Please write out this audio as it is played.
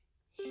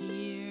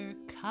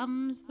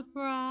comes the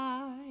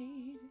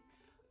bride,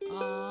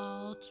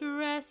 all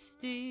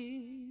dressed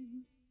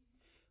in.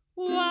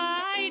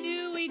 Why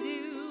do we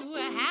do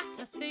half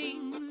the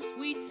things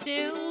we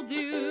still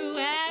do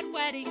at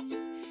weddings?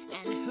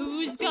 And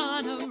who's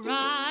gonna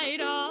write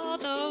all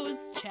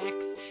those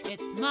checks?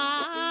 It's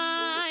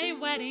my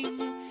wedding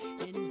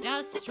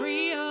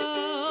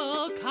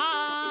industrial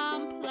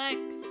complex.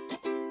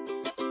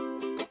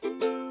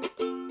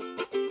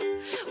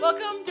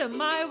 Welcome to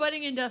My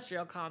Wedding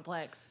Industrial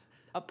Complex.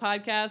 A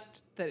podcast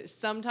that is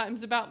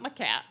sometimes about my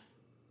cat.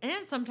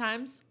 And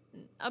sometimes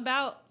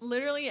about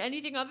literally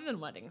anything other than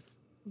weddings.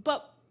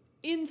 But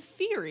in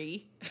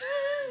theory,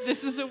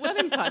 this is a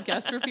wedding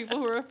podcast for people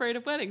who are afraid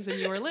of weddings, and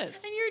you're Liz.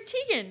 And you're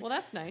Tegan. Well,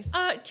 that's nice.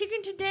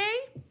 Tegan, today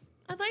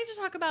I'd like to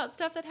talk about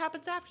stuff that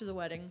happens after the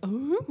wedding.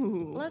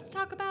 Ooh. Let's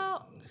talk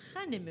about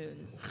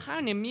honeymoons.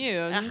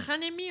 Honeymoon. A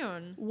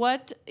honeymoon.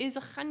 What is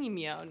a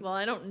honeymoon? Well,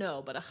 I don't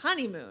know, but a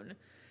honeymoon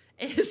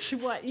is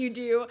what you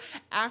do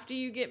after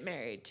you get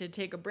married to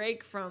take a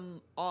break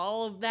from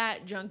all of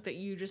that junk that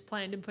you just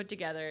planned and put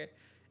together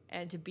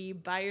and to be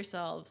by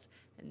yourselves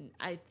and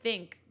I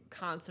think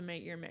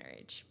consummate your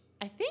marriage.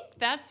 I think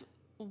that's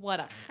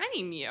what a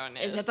honeymoon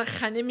is. Is it the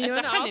honeymoon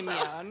It's a also?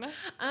 honeymoon.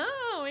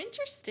 Oh,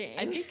 interesting.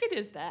 I think it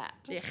is that.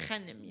 the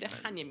honeymoon. The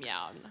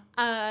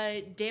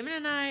honeymoon. Damon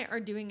and I are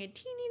doing a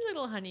teeny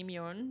little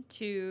honeymoon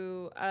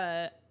to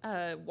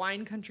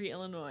wine country,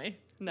 Illinois.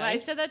 Nice. I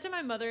said that to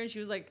my mother, and she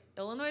was like,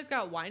 "Illinois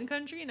got wine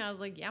country," and I was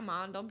like, "Yeah,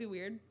 Mom, don't be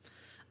weird."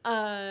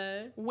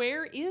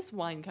 Where is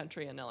wine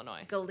country in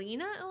Illinois?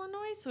 Galena,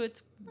 Illinois, so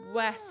it's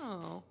west.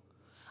 Oh.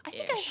 I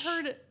think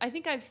I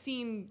think I've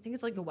seen I think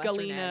it's like the western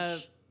Galena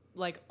edge.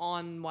 like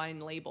on wine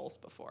labels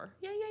before.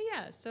 Yeah.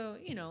 So,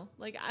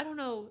 like, I don't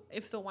know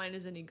if the wine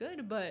is any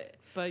good, but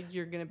But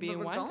you're gonna be But in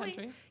we're wine going.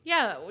 country.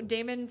 yeah,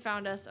 Damon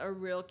found us a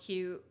real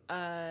cute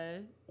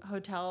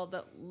hotel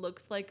that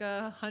looks like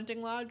a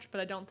hunting lodge,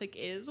 but I don't think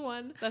is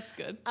one. That's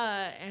good.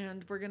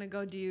 And we're gonna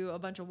go do a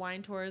bunch of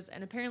wine tours,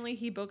 and apparently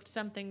he booked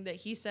something that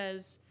he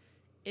says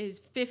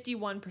is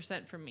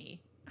 51% for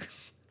me.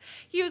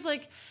 He was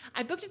like,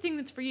 I booked a thing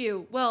that's for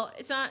you. Well,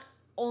 it's not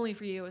only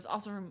for you, it's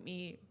also for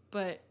me,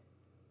 but it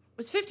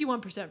was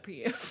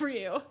 51% for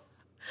you.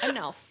 I'm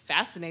now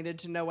fascinated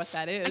to know what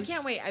that is. I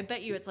can't wait. I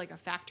bet you it's like a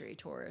factory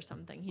tour or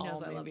something. He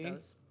knows I love maybe.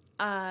 those.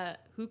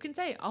 Who can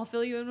say? I'll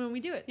fill you in when we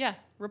do it. Yeah,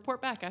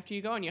 report back after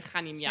you go on your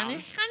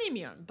honeymoon.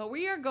 Honeymoon. But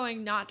we are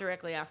going not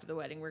directly after the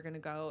wedding. We're going to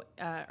go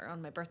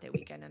on my birthday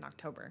weekend in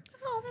October.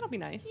 Oh, that'll be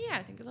nice. Yeah,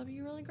 I think it'll be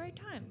a really great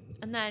time.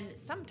 And then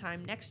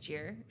sometime next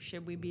year,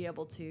 should we be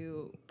able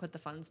to put the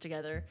funds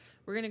together,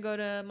 we're going to go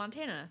to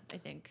Montana, I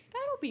think.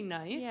 That'll be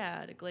nice.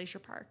 Yeah, to Glacier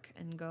Park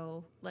and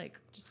go, like,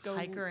 Just go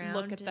hike around.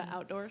 look at the and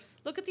outdoors.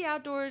 Look at the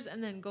outdoors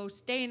and then go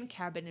stay in a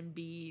cabin and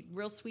be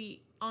real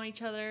sweet on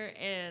each other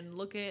and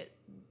look at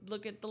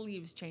the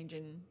leaves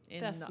changing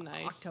in That's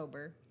nice.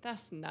 October.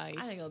 That's nice.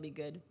 I think it'll be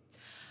good.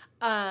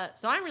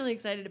 So I'm really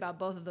excited about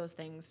both of those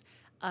things.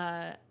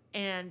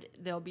 And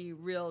they'll be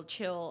real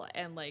chill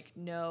and like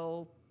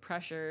no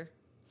pressure,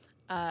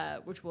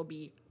 which will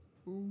be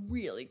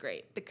really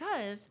great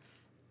because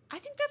I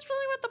think that's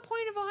really what the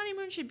point of a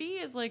honeymoon should be,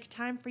 is like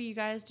time for you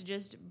guys to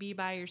just be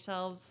by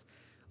yourselves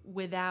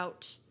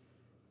without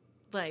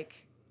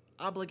like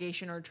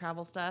obligation or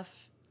travel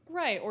stuff.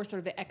 Right, or sort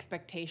of the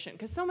expectation.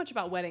 Because so much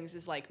about weddings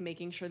is like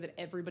making sure that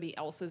everybody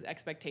else's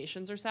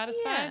expectations are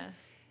satisfied.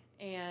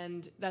 Yeah.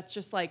 And that's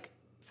just like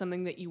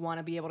something that you want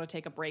to be able to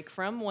take a break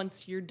from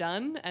once you're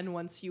done and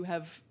once you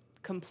have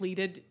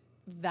completed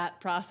that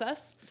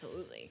process.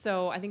 Absolutely.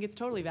 So I think it's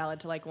totally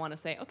valid to like want to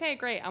say, okay,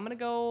 great, I'm going to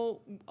go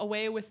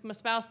away with my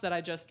spouse that I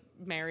just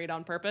married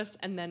on purpose.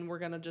 And then we're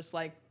going to just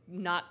like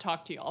not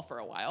talk to y'all for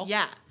a while.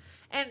 Yeah.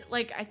 And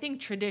like I think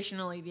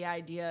traditionally the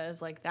idea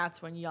is like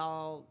that's when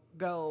y'all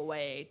go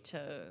away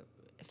to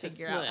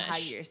figure out how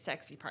swish. your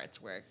sexy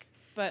parts work.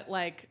 But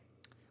like,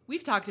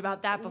 We've talked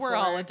about that before. we're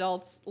all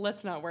adults.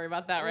 Let's not worry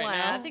about that right Well,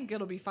 now. I think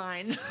it'll be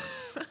fine.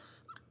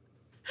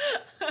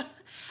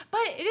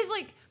 But it is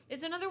like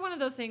it's another one of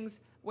those things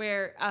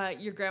where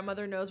your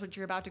grandmother knows what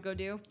you're about to go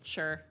do.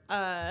 Sure.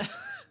 Uh,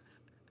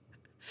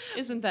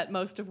 Isn't that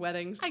most of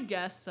weddings? I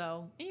guess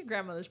so. And your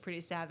grandmother's pretty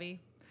savvy.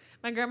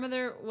 My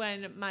grandmother,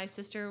 when my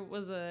sister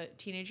was a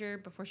teenager,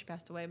 before she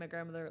passed away, my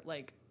grandmother,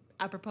 like,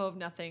 apropos of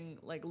nothing,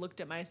 like, looked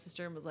at my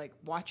sister and was like,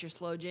 watch your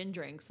slow gin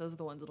drinks. Those are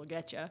the ones that'll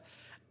get you.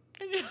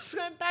 And just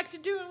went back to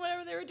doing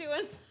whatever they were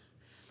doing.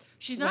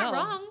 She's not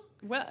wrong.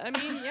 Well, I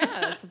mean,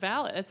 yeah, it's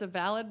valid. It's a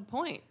valid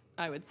point,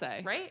 I would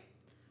say. Right?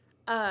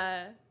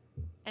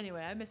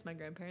 Anyway, I miss my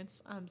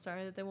grandparents. I'm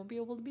sorry that they won't be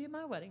able to be at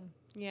my wedding.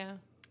 Yeah.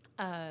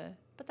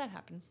 But that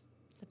happens.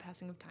 It's the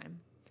passing of time.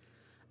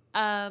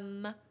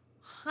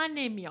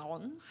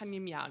 Honeymoons.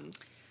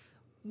 Honeymoons.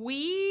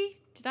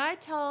 Did I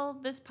tell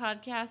this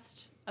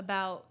podcast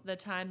about the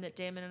time that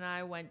Damon and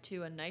I went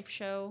to a knife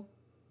show?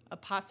 A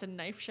pots and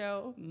knife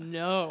show?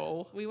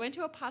 No. We went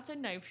to a pots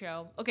and knife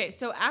show. Okay,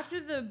 so after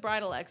the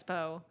bridal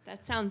expo,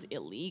 That sounds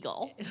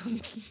illegal.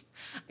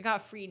 I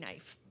got a free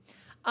knife.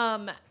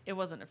 It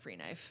wasn't a free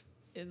knife.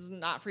 is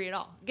not free at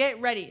all. Get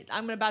ready.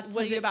 I'm about to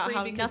tell Was you it about free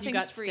how because nothing's you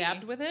got free.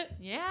 stabbed with it?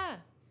 Yeah.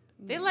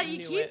 They let you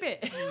Knew keep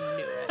it. Knew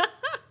it.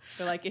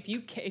 They're like, if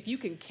you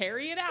can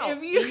carry it out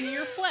If you- in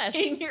your flesh,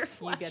 in your you get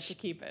flesh. to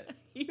keep it.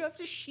 You have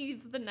to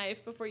sheath the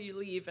knife before you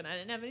leave, and I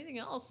didn't have anything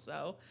else,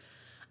 so.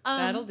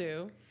 That'll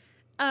do.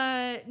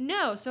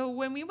 No, so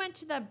when we went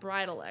to that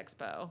bridal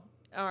expo,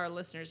 our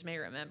listeners may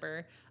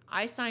remember,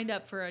 I signed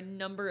up for a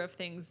number of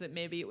things that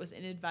maybe it was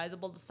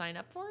inadvisable to sign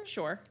up for.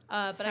 Sure.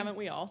 But Haven't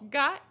we all?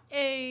 got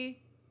a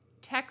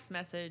text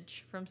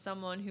message from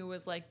someone who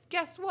was like,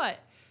 guess what?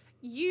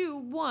 You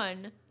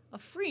won a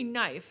free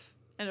knife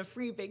and a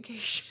free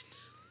vacation.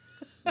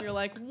 You're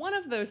like, one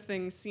of those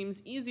things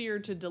seems easier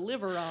to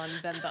deliver on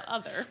than the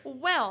other.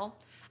 Well,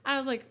 I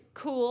was like,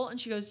 cool. And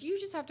she goes, you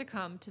just have to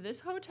come to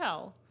this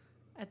hotel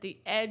at the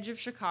edge of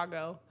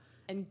Chicago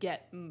And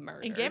get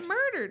murdered. and get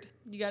murdered.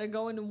 You got to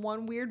go into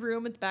one weird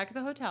room at the back of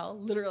the hotel,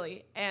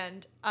 literally,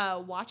 and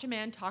watch a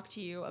man talk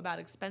to you about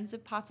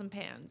expensive pots and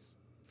pans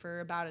for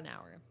about an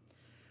hour.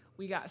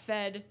 We got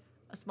fed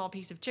a small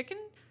piece of chicken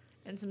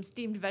and some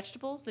steamed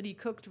vegetables that he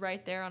cooked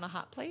right there on a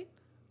hot plate.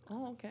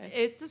 Oh, okay.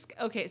 It's this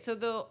okay.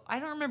 So I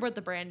don't remember what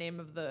the brand name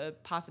of the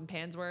pots and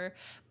pans were,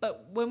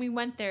 but when we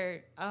went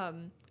there, have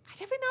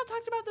we not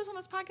talked about this on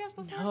this podcast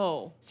before?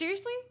 No.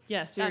 Seriously?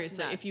 Yeah,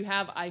 seriously. nuts. If you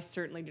have, I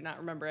certainly do not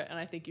remember it, and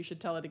I think you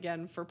should tell it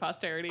again for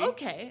posterity.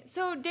 Okay,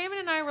 so Damon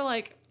and I were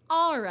like,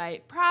 all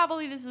right,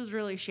 probably this is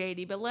really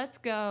shady, but let's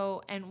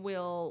go and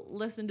we'll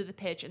listen to the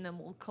pitch and then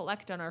we'll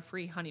collect on our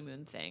free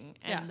honeymoon thing.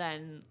 And Yeah.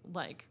 then,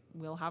 like,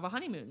 we'll have a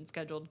honeymoon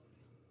scheduled.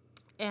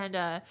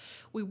 And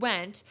we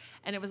went,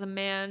 and it was a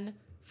man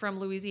from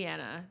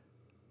Louisiana,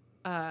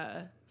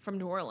 from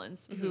New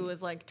Orleans, who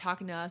was, like,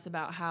 talking to us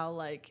about how,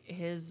 like,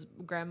 his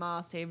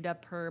grandma saved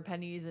up her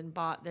pennies and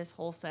bought this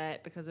whole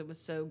set because it was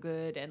so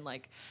good, and,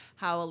 like,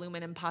 how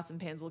aluminum pots and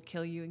pans will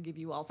kill you and give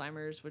you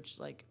Alzheimer's, which,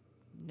 like,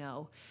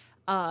 no.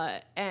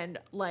 And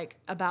like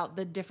about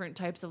the different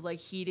types of like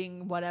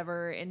heating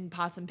whatever in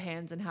pots and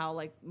pans and how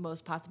like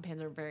most pots and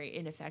pans are very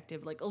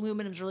ineffective. Like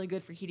aluminum's really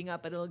good for heating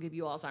up, but it'll give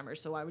you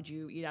Alzheimer's. So why would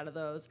you eat out of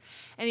those?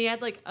 And he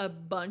had like a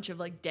bunch of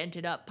like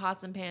dented up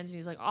pots and pans, and he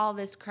was like, all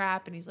this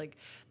crap. And he's like,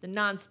 the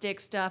nonstick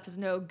stuff is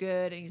no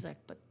good. And he's like,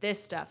 but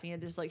this stuff. And he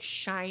had this like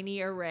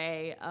shiny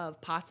array of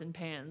pots and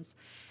pans.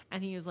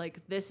 And he was like,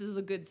 this is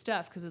the good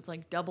stuff because it's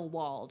like double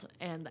walled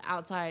and the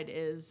outside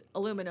is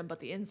aluminum,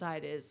 but the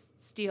inside is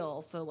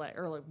steel. So like,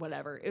 or like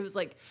whatever. It was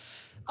like,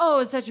 oh,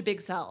 it's such a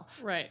big sell.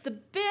 Right. The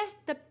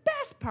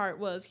best part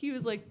was he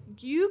was like,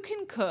 you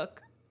can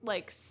cook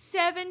like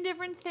 7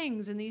 different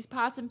things in these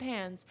pots and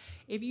pans.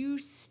 If you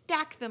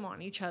stack them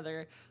on each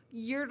other,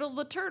 Yertle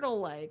the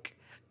turtle like.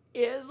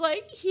 Is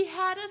like he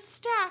had a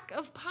stack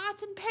of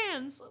pots and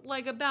pans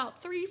like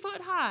about 3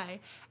 foot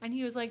high, and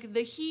he was like, the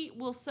heat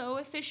will so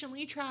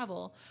efficiently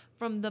travel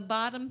from the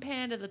bottom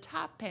pan to the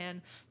top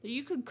pan that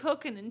you could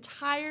cook an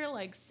entire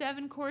like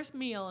 7-course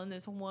meal in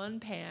this one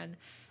pan.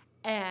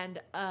 And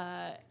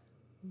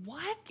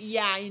What?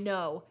 yeah, I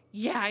know.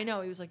 He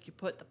was like, you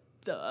put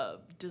the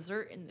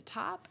dessert in the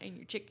top and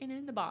your chicken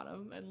in the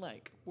bottom and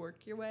like work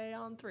your way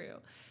on through.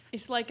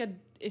 It's like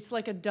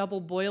a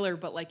double boiler,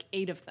 but like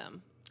 8 of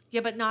them.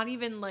 Yeah, but not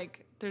even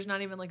like there's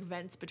not even like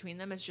vents between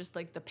them. It's just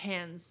like the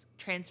pans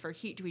transfer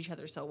heat to each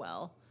other so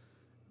well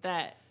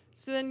that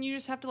So then you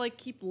just have to like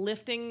keep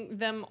lifting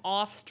them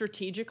off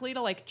strategically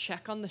to like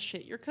check on the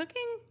shit you're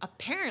cooking?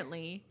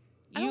 apparently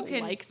I you don't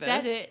can like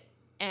set this. it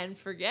and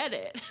forget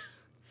it.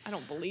 I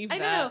don't believe I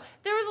that. don't know.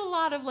 There was a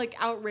lot of like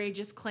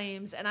outrageous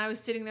claims, and I was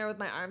sitting there with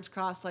my arms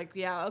crossed, like,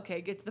 yeah, okay,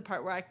 get to the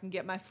part where I can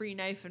get my free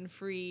knife and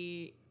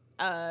free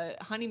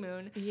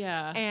honeymoon.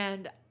 Yeah.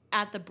 And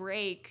at the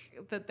break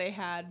that they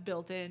had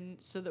built in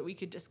so that we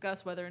could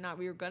discuss whether or not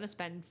we were going to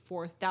spend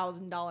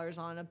 $4,000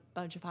 on a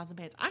bunch of pots and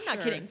pans. I'm not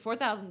Sure. kidding.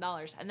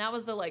 $4,000. And that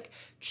was the like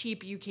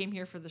cheap you came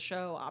here for the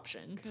show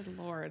option. Good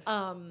Lord.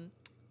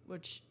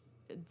 Which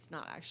it's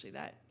not actually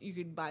that. You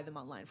could buy them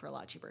online for a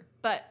lot cheaper.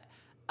 But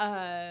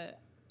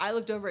I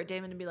looked over at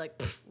Damon and be like,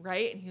 "Pff,"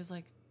 right? And he was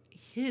like,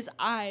 his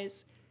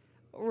eyes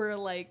were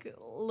like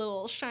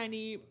little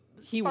shiny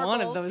He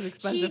wanted sparkles. those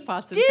expensive He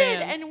pots and did,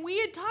 pans. and we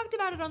had talked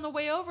about it on the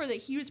way over that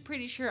he was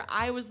pretty sure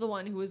I was the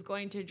one who was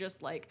going to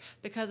just like,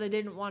 because I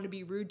didn't want to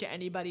be rude to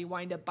anybody,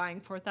 wind up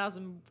buying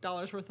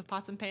 $4,000 worth of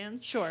pots and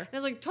pans. Sure. And it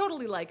was like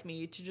totally like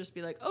me to just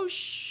be like, oh,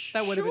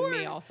 That would have been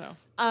me sure. also.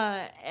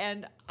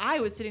 And I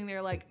was sitting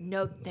there like,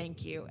 no,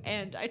 thank you.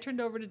 And I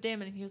turned over to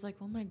Damon and he was like,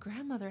 well, my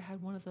grandmother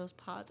had one of those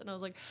pots. And I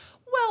was like,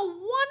 well,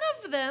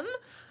 one of them,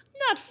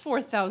 Not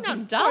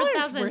 $4,000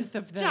 $4,000 worth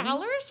of them.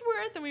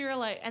 worth. And we were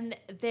like, and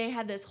they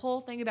had this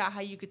whole thing about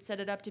how you could set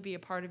it up to be a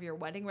part of your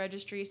wedding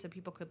registry so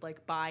people could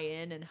like buy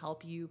in and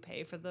help you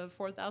pay for the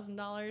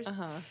 $4,000.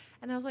 Uh-huh.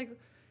 And I was like,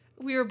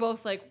 we were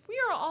both like, we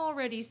are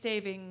already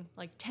saving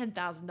like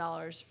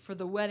 $10,000 for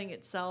the wedding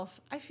itself.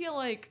 I feel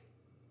like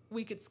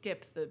we could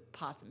skip the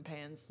pots and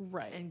pans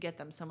Right. and get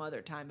them some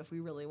other time if we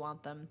really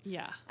want them.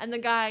 Yeah. And the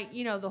guy,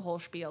 you know, the whole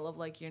spiel of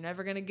like, you're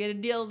never going to get a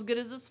deal as good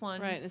as this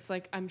one. Right. It's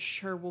like, I'm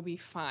sure we'll be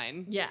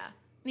fine. Yeah.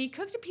 And he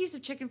cooked a piece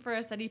of chicken for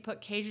us that he put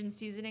Cajun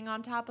seasoning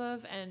on top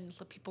of, and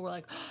so people were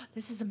like, oh,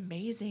 "This is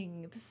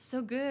amazing! This is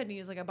so good!" And he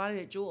was like, "I bought it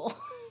at Jewel."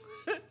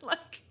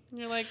 Like, And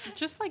you're like,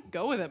 just like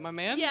go with it, my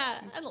man. yeah,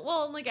 and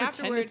well, and like Pretend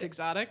afterward, it's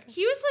exotic.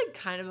 he was like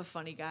kind of a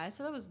funny guy,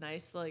 so that was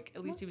nice. Like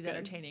at least he was That's good.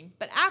 entertaining.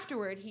 But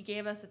afterward, he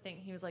gave us a thing.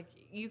 He was like,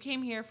 "You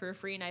came here for a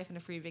free knife and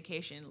a free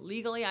vacation.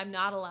 Legally, I'm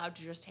not allowed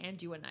to just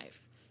hand you a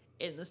knife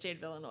in the state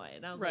of Illinois."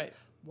 And I was like, Right.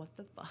 "What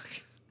the fuck?"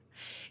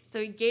 So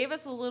he gave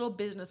us a little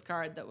business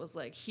card that was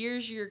like,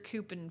 "Here's your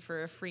coupon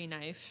for a free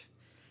knife,"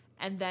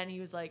 and then he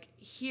was like,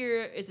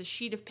 "Here is a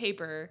sheet of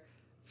paper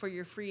for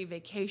your free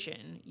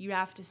vacation. You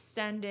have to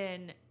send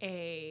in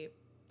a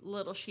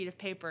little sheet of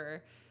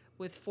paper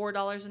with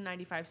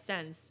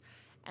 $4.95,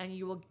 and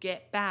you will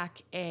get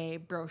back a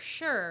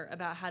brochure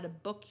about how to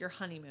book your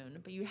honeymoon.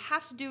 But you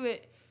have to do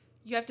it,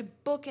 you have to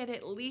book it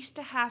at least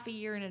a half a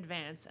year in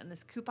advance, and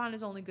this coupon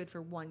is only good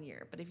for 1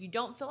 year. But if you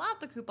don't fill out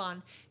the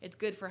coupon, it's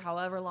good for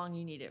however long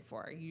you need it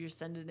for. You just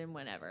send it in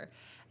whenever."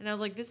 And I was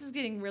like, this is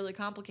getting really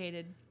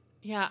complicated.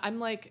 Yeah, I'm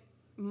like,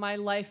 my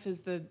life is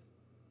the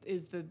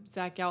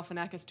Zach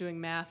Galifianakis doing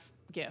math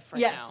gif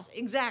right now. Yes,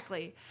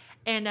 exactly.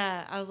 And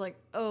I was like,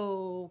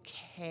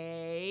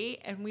 okay.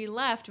 And we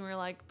left, and we were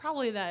like,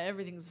 probably that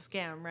everything's a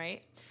scam,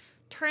 right?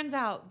 Turns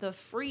out the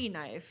free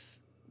knife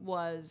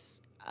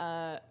was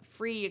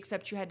free,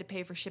 except you had to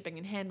pay for shipping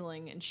and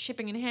handling. And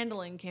shipping and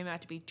handling came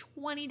out to be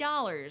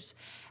 $20.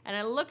 And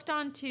I looked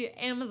onto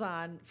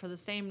Amazon for the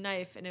same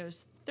knife, and it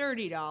was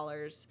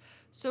 $30.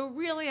 So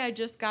really, I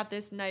just got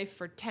this knife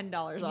for $10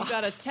 off. You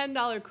got a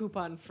 $10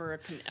 coupon for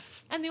a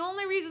kniff. And the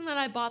only reason that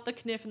I bought the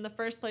kniff in the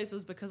first place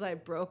was because I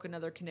broke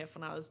another kniff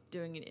when I was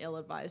doing an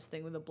ill-advised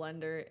thing with a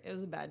blender. It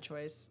was a bad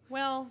choice.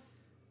 Well,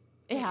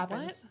 It wait,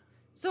 happens. what?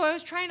 So I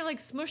was trying to like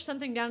smush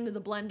something down into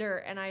the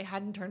blender, and I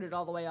hadn't turned it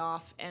all the way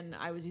off, and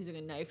I was using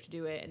a knife to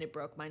do it, and it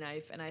broke my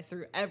knife, and I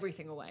threw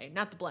everything away.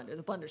 Not the blender.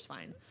 The blender's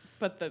fine.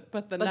 But the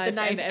But knife, the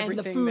knife and and, the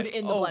everything food that-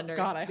 in the oh, blender.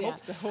 God, I Yeah. hope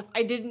so.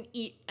 I didn't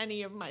eat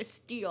any of my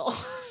steel.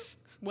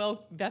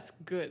 Well, that's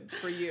good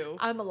for you.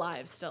 I'm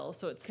alive still,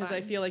 so it's Because fine.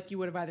 I feel like you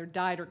would have either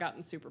died or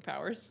gotten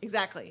superpowers.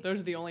 Exactly. Those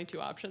are the only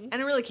two options.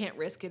 And I really can't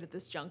risk it at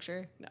this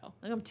juncture. No.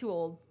 Like I'm too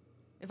old.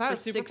 If I For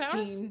was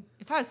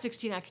superpowers?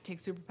 16, I could take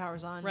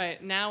superpowers on.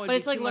 Right, now it'd But be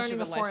it's like too much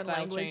learning of a a foreign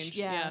lifestyle language, change.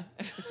 yeah.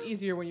 It's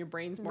easier when your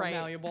brain's more Right.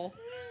 malleable.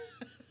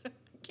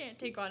 Can't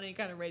take on any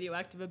kind of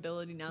radioactive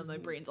ability now that my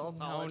brain's all No,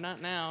 solid.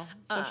 not now.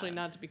 Especially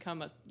not to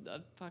become a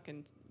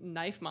fucking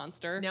knife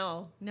monster.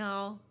 No.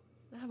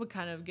 That would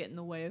kind of get in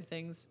the way of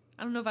things.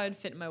 I don't know if I would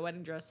fit in my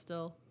wedding dress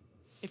still.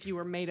 If you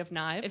were made of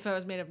knives. If I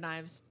was made of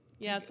knives.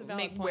 Yeah, it's a valid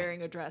Make point.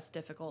 wearing a dress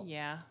difficult.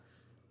 Yeah,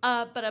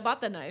 But I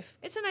bought the knife.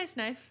 It's a nice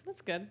knife.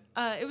 that's good.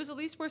 It was at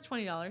least worth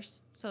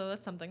 $20, so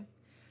that's something.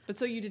 But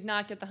so you did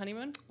not get the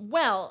honeymoon?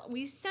 Well,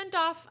 we sent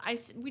off.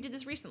 We did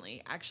this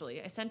recently,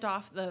 actually. I sent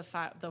off the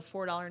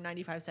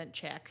 $4.95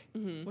 check,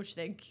 which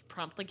they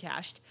promptly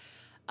cashed,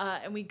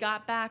 and we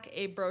got back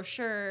a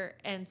brochure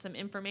and some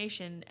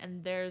information.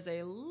 And there's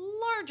a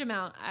large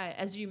amount,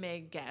 as you may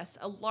guess,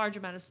 a large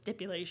amount of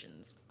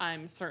stipulations.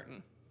 I'm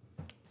certain.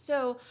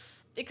 So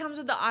it comes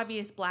with the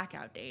obvious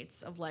blackout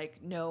dates of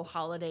like no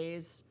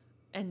holidays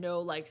and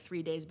no like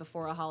 3 days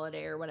before a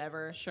holiday or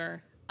whatever.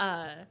 Sure.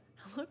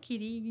 Hello,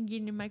 Kitty. You can get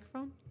in your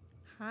microphone.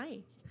 Hi.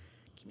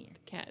 Come here.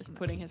 Cat is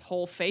putting his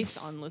whole face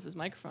on Liz's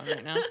microphone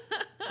right now.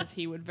 Because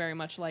he would very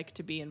much like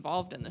to be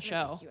involved in the I'm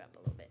gonna show. pick you up a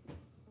little bit.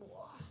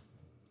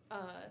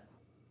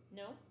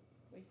 No? What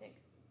do you think?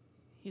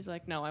 He's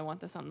like, no, I want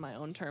this on my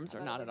own terms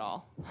or not at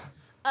all.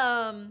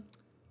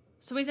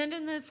 So we sent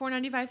in the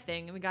 $4.95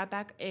 thing, and we got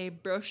back a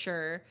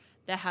brochure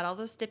that had all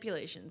those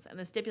stipulations, and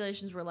the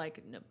stipulations were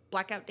like no,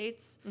 blackout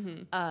dates,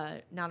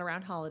 not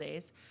around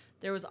holidays.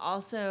 There was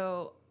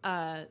also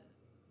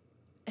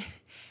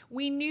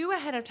we knew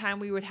ahead of time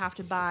we would have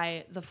to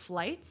buy the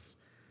flights,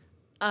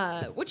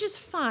 which is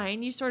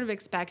fine. You sort of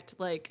expect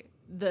like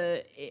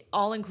the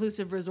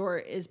all-inclusive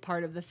resort is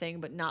part of the thing,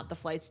 but not the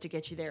flights to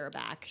get you there or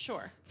back.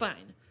 Sure.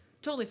 Fine.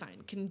 Totally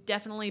fine. Can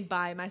definitely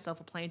buy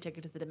myself a plane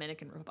ticket to the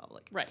Dominican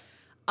Republic. Right.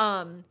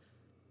 And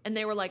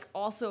they were like,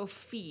 also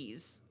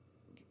fees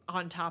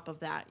on top of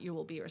that you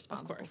will be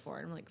responsible course. for.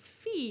 And I'm like,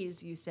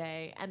 fees, you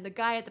say? And the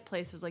guy at the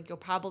place was like, you'll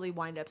probably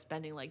wind up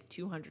spending like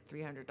 $200,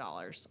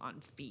 $300 on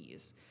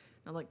fees.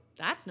 And I was like,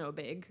 that's no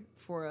big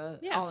for a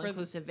Yeah, for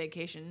all-inclusive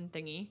vacation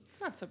thingy. It's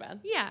not so bad.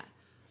 Yeah.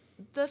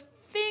 The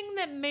thing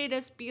that made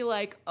us be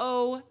like,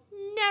 oh,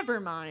 never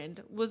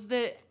mind, was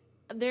that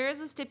there is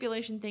a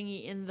stipulation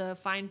thingy in the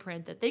fine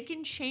print that they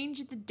can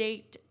change the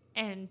date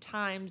and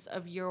times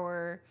of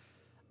your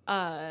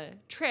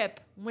trip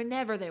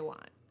whenever they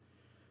want.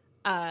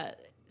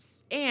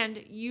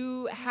 And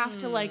you have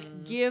to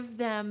like give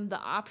them the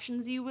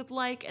options you would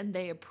like, and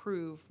they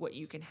approve what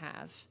you can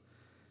have.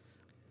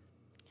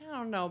 I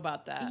don't know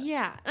about that.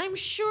 Yeah, and I'm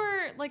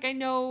sure, like, I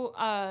know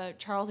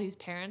Charles's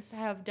parents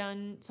have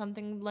done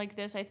something like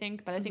this, I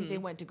think, but I think they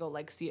went to go,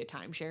 like, see a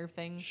timeshare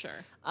thing.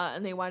 Sure.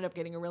 And they wound up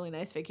getting a really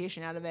nice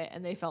vacation out of it,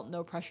 and they felt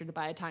no pressure to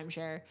buy a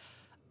timeshare.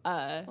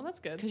 Well,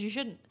 that's good. Because you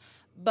shouldn't.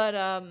 But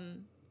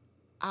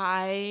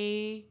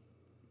I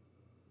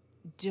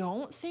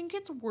don't think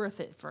it's worth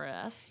it for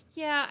us.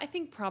 Yeah, I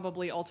think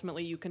probably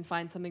ultimately you can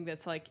find something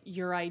that's like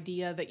your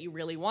idea that you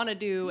really want to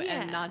do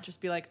Yeah. and not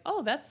just be like,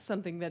 oh, that's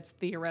something that's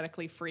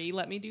theoretically free.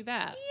 Let me do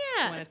that.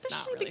 Yeah, when it's not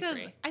especially really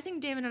because free. I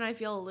think Damon and I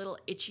feel a little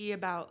itchy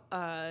about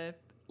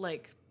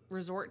like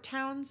resort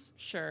towns.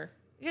 Sure.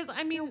 Because I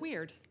You're mean,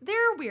 weird.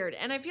 they're weird,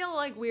 and I feel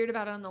like weird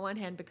about it on the one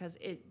hand because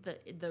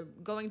the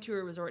going to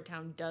a resort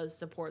town does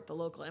support the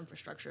local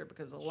infrastructure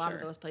because a lot of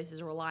Sure. those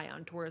places rely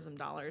on tourism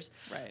dollars.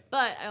 Right.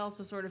 But I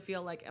also sort of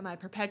feel like, am I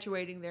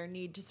perpetuating their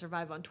need to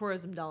survive on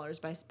tourism dollars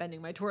by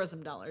spending my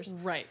tourism dollars?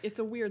 Right. It's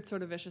a weird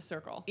sort of vicious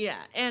circle.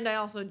 Yeah, and I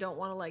also don't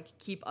want to like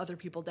keep other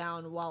people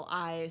down while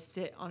I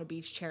sit on a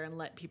beach chair and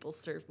let people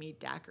serve me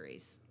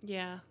daiquiris.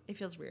 Yeah, It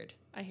feels weird.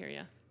 I hear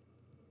you.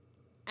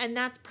 And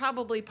that's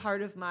probably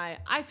part of my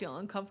I feel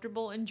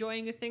uncomfortable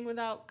enjoying a thing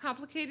without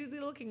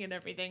complicatedly looking at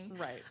everything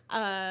Right.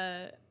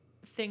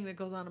 thing that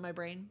goes on in my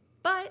brain.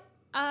 But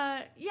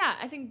yeah,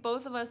 I think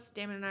both of us,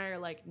 Damon and I, are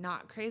like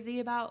not crazy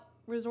about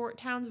resort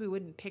towns. We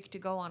wouldn't pick to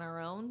go on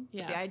our own.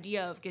 Yeah. But the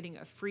idea of getting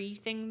a free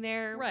thing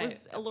there Right.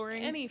 was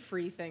alluring. Any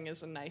free thing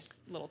is a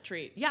nice little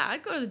treat. Yeah,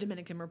 I'd go to the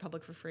Dominican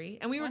Republic for free.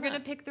 And we Why were going to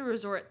not? pick the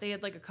resort. They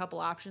had like a couple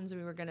options,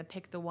 and we were going to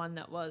pick the one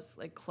that was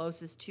like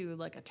closest to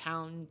like a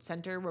town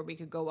center where we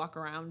could go walk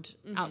around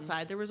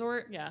outside the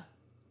resort. Yeah,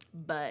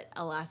 But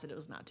alas, it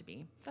was not to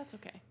be. that's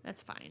okay.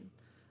 That's fine.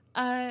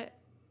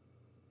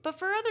 But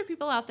for other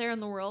people out there in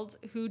the world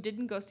who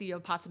didn't go see a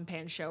pots and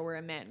pans show where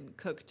a man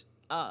cooked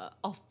a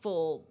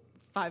full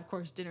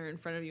 5-course dinner in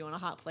front of you on a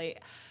hot plate,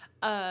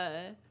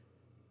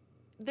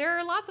 there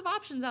are lots of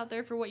options out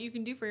there for what you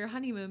can do for your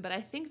honeymoon. But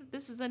I think that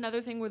this is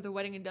another thing where the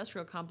wedding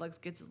industrial complex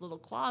gets its little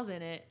claws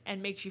in it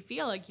and makes you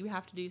feel like you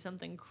have to do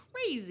something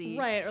crazy.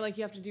 Right, or like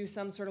you have to do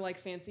some sort of like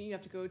fancy. You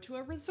have to go to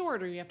a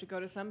resort, or you have to go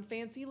to some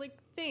fancy like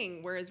thing.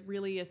 Whereas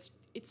really, it's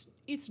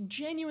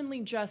genuinely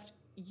just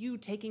you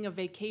taking a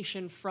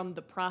vacation from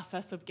the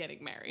process of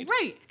getting married.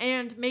 Right.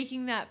 And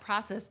making that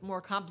process more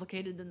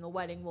complicated than the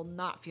wedding will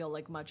not feel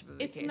like much of a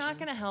vacation. It's not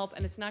going to help,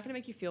 and it's not going to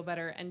make you feel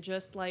better. And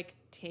just like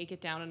take it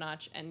down a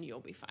notch, and you'll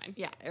be fine.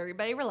 Yeah,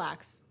 everybody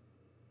relax.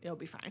 It'll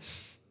be fine.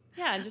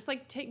 Yeah, and just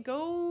like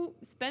go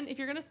spend. If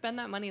you're going to spend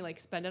that money, like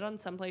spend it on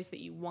someplace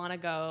that you want to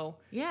go.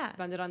 Yeah.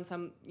 Spend it on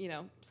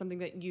something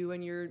that you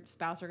and your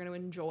spouse are going to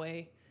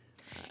enjoy.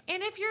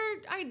 And if your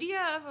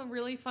idea of a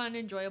really fun,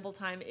 enjoyable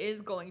time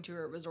is going to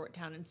a resort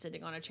town and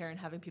sitting on a chair and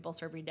having people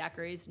serve you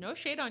daiquiris, no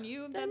shade on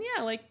you. Then That's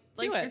yeah, like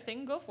do your it.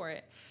 thing, go for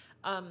it.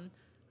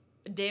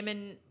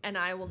 Damon and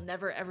I will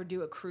never ever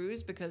do a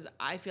cruise because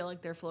I feel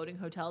like they're floating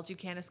hotels you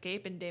can't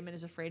escape, and Damon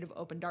is afraid of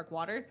open dark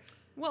water.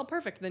 Well,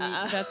 perfect. Then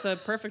that's a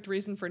perfect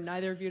reason for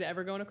neither of you to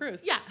ever go on a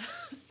cruise. Yeah,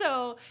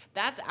 so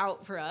that's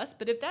out for us.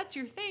 But if that's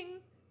your thing,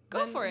 go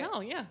Then, for it.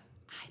 No, yeah.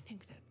 I think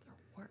that they're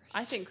worse.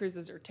 I think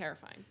cruises are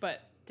terrifying,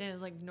 but Then it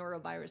was like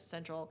norovirus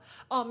central.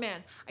 Oh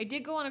man, I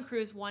did go on a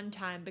cruise one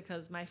time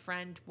because my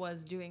friend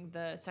was doing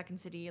the Second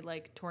City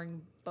like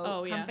touring boat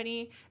Oh, yeah.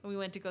 company, and we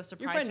went to go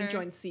surprise your friend her.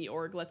 joined Sea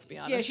Org. Let's be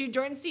honest. Yeah, she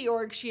joined Sea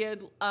Org. She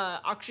had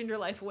auctioned her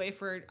life away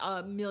for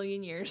a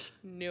million years.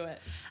 knew it.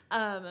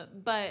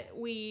 But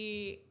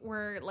we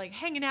were like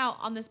hanging out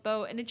on this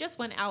boat, and it just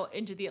went out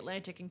into the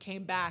Atlantic and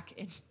came back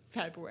in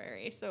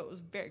February, so it was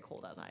very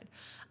cold outside.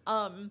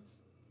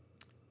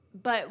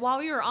 But while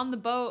we were on the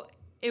boat,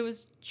 it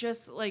was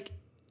just like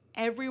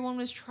everyone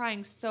was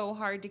trying so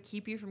hard to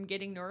keep you from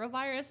getting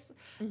norovirus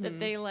that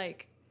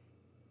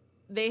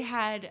they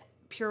had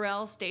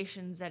Purell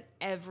stations at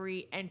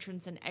every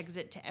entrance and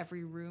exit to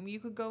every room you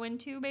could go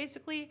into,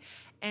 basically.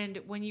 And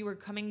when you were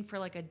coming for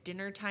like a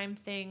dinner time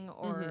thing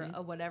or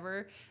a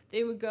whatever,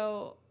 they would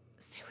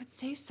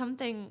say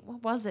something.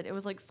 What was it? It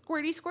was like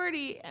squirty,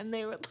 squirty, and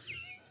they would.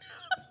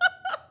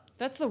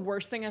 That's the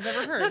worst thing I've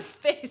ever heard. The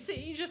face that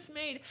you just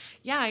made.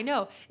 Yeah, I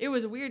know. It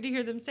was weird to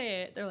hear them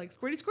say it. They're like,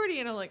 squirty, squirty.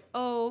 And I'm like,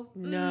 oh,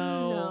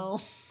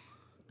 no.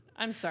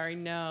 I'm sorry,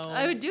 no.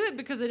 I would do it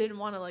because I didn't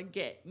want to like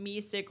get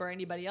me sick or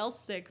anybody else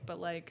sick,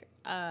 but like,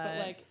 but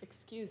like,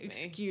 excuse me.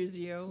 excuse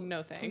you.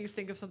 No thanks. Please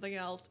think of something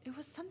else. It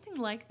was something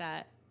like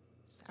that.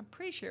 I'm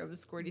pretty sure it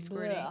was squirty,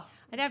 squirty. Blech.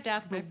 I'd have to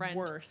ask my The friend.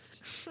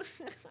 worst.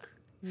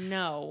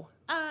 No.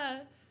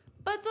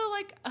 But so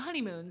like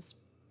honeymoons.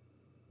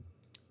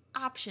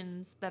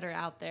 Options that are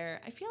out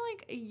there. I feel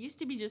like it used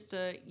to be just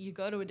you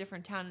go to a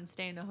different town and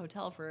stay in a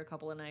hotel for a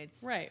couple of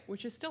nights. Right,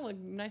 which is still a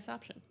nice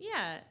option.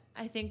 Yeah,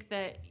 I think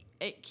that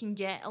it can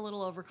get a little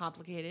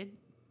overcomplicated.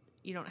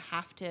 You don't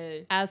have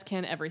to. As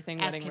can everything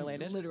As wedding can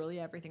related. literally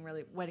everything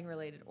wedding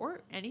related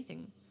or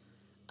anything.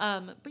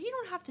 But you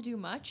don't have to do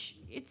much.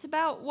 It's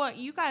about what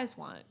you guys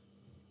want.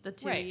 The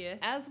two of you. Right.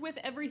 As with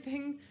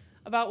everything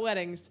about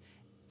weddings,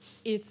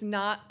 it's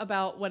not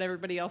about what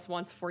everybody else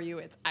wants for you.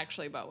 It's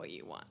actually about what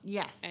you want.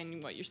 Yes.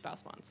 And what your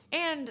spouse wants.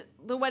 And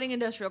the wedding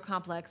industrial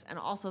complex and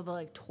also the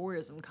like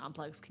tourism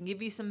complex can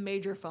give you some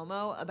major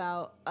FOMO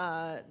about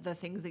the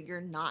things that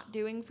you're not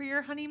doing for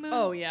your honeymoon.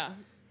 Oh, yeah.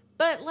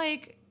 But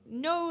like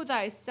know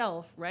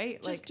thyself,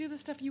 right? Just do the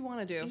stuff you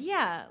want to do.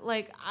 Yeah,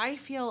 like I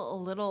feel a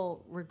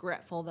little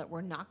regretful that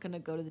we're not going to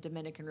go to the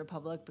Dominican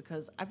Republic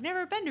because I've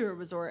never been to a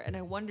resort and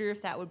I wonder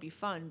if that would be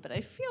fun. But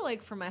I feel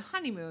like for my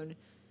honeymoon,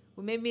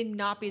 would maybe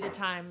not be the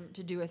time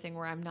to do a thing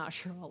where I'm not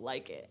sure I'll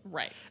like it.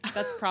 Right.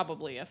 That's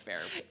probably a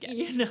fair guess.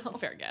 You know?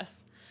 Fair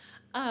guess.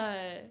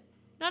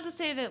 Not to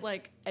say that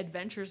like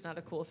adventure's not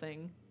a cool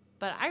thing,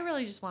 but I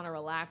really just want to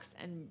relax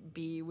and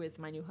be with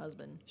my new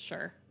husband.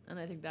 Sure. And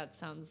I think that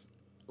sounds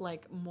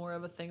like more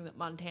of a thing that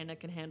Montana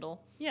can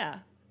handle. Yeah.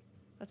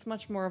 That's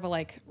much more of a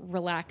like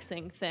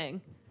relaxing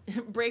thing.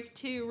 Break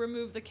to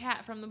remove the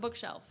cat from the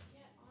bookshelf.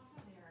 Get off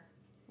of there.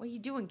 What are you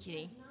doing,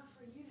 kitty? It's not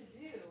for you to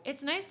do.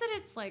 It's nice that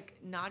it's like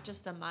not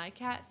just a my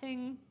cat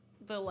thing.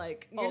 The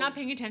like you're not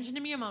paying attention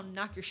to me, I'm gonna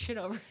knock your shit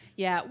over.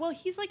 Yeah, well,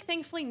 he's like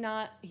thankfully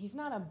he's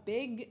not a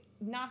big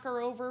knocker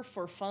over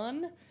for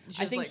fun.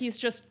 I think he's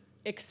just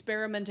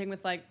experimenting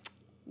with like,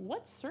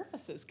 what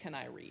surfaces can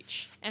I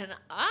reach? And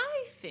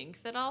I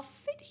think that I'll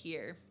fit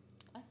here.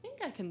 I think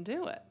I can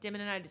do it.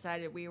 Damon and I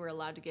decided we were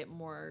allowed to get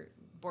more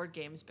board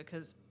games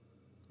because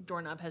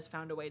Doorknob has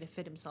found a way to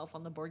fit himself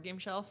on the board game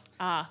shelf.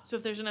 So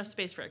if there's enough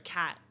space for a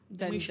cat,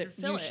 then we should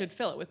fill it. You should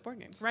fill it with board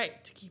games.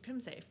 Right, to keep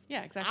him safe.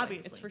 Yeah, exactly.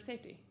 Obviously. It's for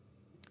safety.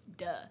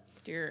 Duh.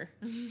 Dear.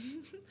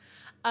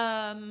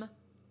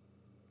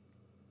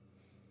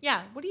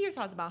 Yeah, what are your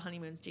thoughts about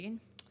honeymoons, Deegan?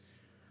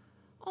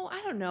 Oh,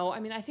 I don't know. I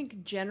mean, I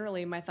think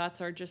generally my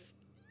thoughts are just,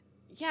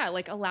 yeah,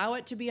 like allow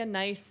it to be a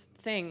nice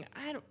thing.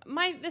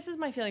 This is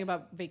my feeling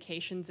about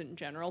vacations in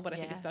general, but I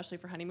think especially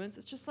for honeymoons,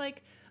 it's just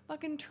like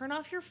fucking turn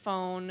off your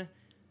phone.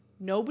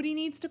 Nobody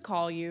needs to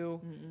call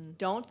you.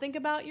 Don't think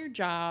about your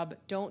job.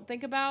 Don't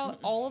think about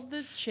all of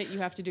the shit you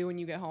have to do when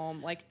you get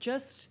home. Like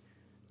just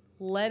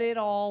let it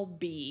all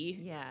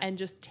be and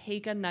just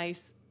take a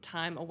nice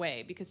time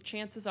away, because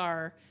chances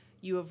are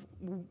you have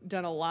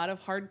done a lot of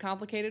hard,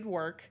 complicated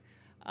work,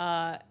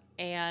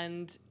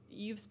 and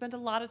you've spent a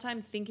lot of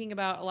time thinking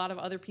about a lot of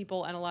other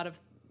people and a lot of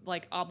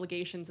like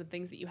obligations and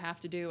things that you have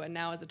to do, and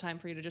now is a time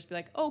for you to just be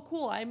like, oh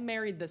cool, I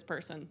married this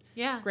person.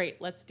 Yeah.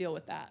 Great, let's deal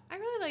with that. I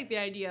really like the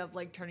idea of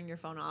like turning your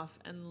phone off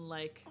and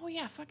like, oh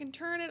yeah, fucking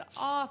turn it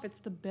off. It's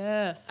the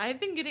best. I've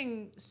been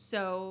getting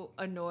so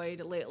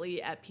annoyed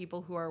lately at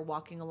people who are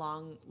walking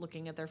along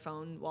looking at their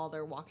phone while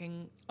they're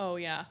walking. Oh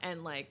yeah.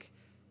 And like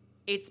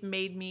it's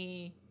made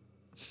me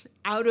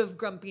out of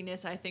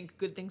grumpiness. I think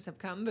good things have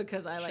come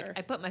because I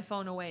put my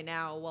phone away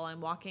now while I'm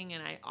walking,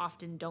 and I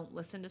often don't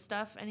listen to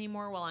stuff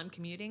anymore while I'm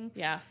commuting.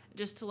 Yeah.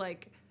 Just to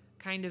like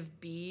kind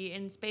of be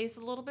in space a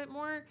little bit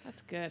more.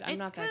 That's good. I'm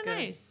not that good. It's kind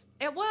of nice.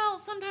 Well,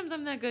 sometimes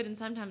I'm that good and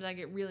sometimes I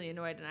get really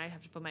annoyed and I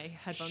have to put my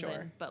headphones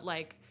in. But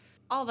like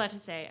all that to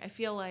say, I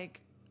feel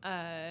like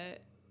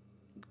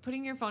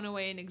putting your phone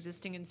away and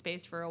existing in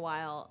space for a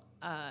while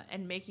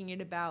and making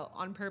it about,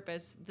 on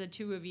purpose, the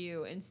two of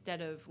you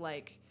instead of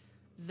like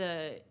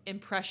the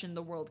impression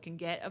the world can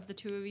get of the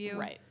two of you,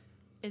 right,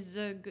 is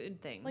a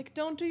good thing. Like,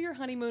 don't do your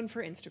honeymoon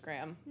for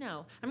Instagram.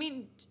 No. I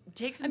mean,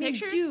 take some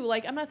pictures.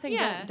 I'm not saying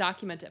don't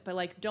document it, but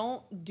like,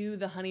 don't do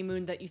the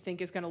honeymoon that you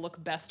think is going to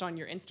look best on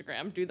your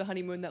Instagram. Do the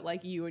honeymoon that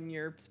like you and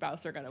your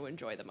spouse are going to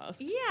enjoy the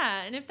most.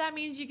 Yeah. And if that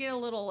means you get a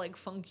little like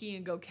funky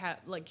and go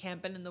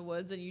camping in the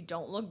woods and you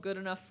don't look good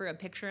enough for a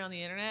picture on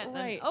the internet,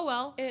 then oh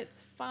well.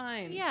 It's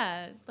fine.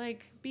 Yeah.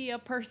 Like, be a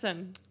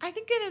person. I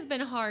think it has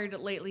been hard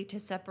lately to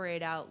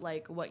separate out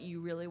like what you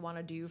really want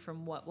to do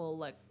from what will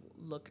like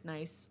look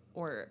nice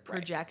or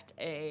project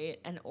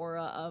an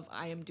aura of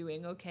I am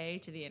doing okay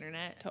to the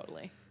internet.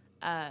 Totally.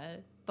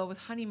 But with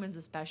honeymoons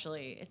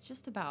especially, it's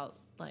just about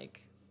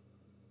like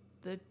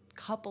the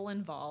couple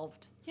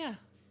involved. Yeah.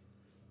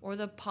 Or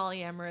the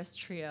polyamorous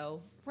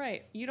trio.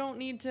 Right. You don't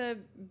need to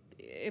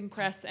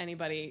impress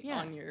anybody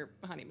on your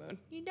honeymoon.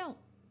 You don't.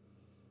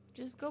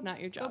 Just go. It's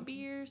not your job. Go be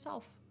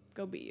yourself.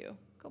 Go be you.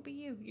 Go be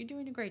you. You're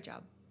doing a great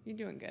job. You're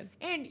doing good.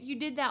 And you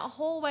did that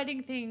whole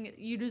wedding thing.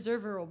 You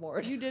deserve a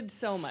reward. You did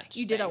so much.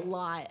 You did a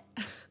lot.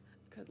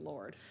 Good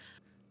Lord.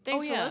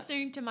 Thanks for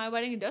listening to My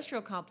Wedding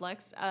Industrial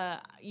Complex.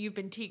 You've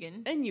been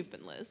Tegan. And you've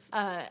been Liz.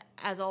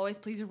 As always,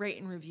 please rate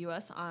and review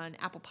us on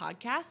Apple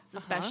Podcasts,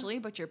 especially,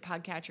 but your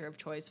podcatcher of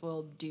choice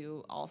will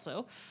do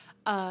also.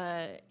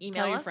 Email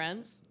Tell your us.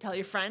 friends. Tell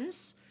your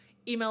friends.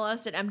 Email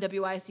us at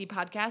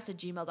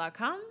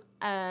mwicpodcast@gmail.com.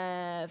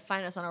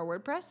 Find us on our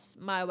WordPress,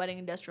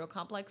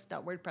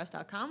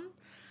 myweddingindustrialcomplex.wordpress.com.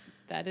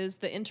 That is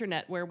the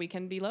internet where we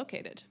can be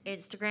located.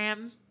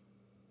 Instagram,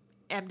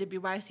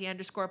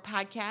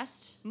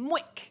 MWYC_podcast.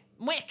 Mwick.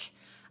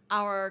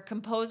 Our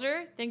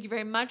composer, thank you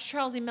very much,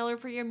 Charles E. Miller,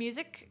 for your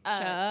music.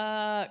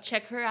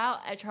 Check her out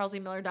at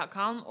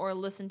charlesemiller.com or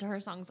listen to her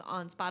songs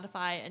on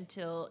Spotify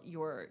until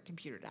your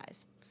computer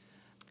dies.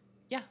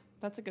 Yeah,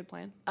 that's a good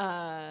plan.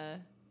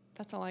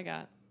 That's all I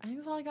got. I think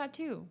that's all I got,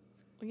 too.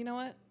 Well, you know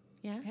what?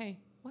 Yeah? Hey.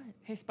 What?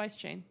 Hey, Spice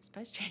Chain.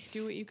 Spice Chain.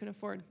 Do what you can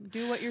afford.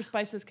 Do what your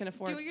spices can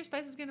afford. Do what your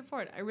spices can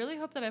afford. I really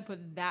hope that I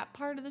put that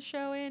part of the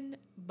show in,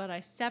 but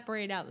I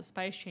separate out the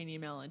Spice Chain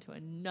email into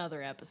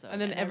another episode.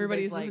 And then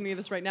everybody's listening to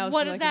this right now.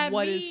 What does that mean?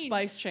 What is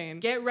Spice Chain?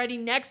 Get ready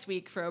next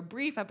week for a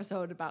brief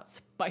episode about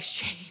Spice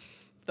Chain.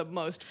 the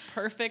most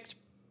perfect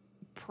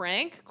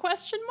prank ?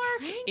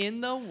 Prank?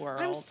 In the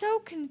world. I'm so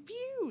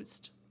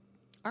confused.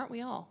 Aren't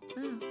we all?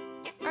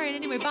 All right,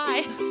 anyway,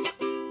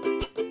 bye.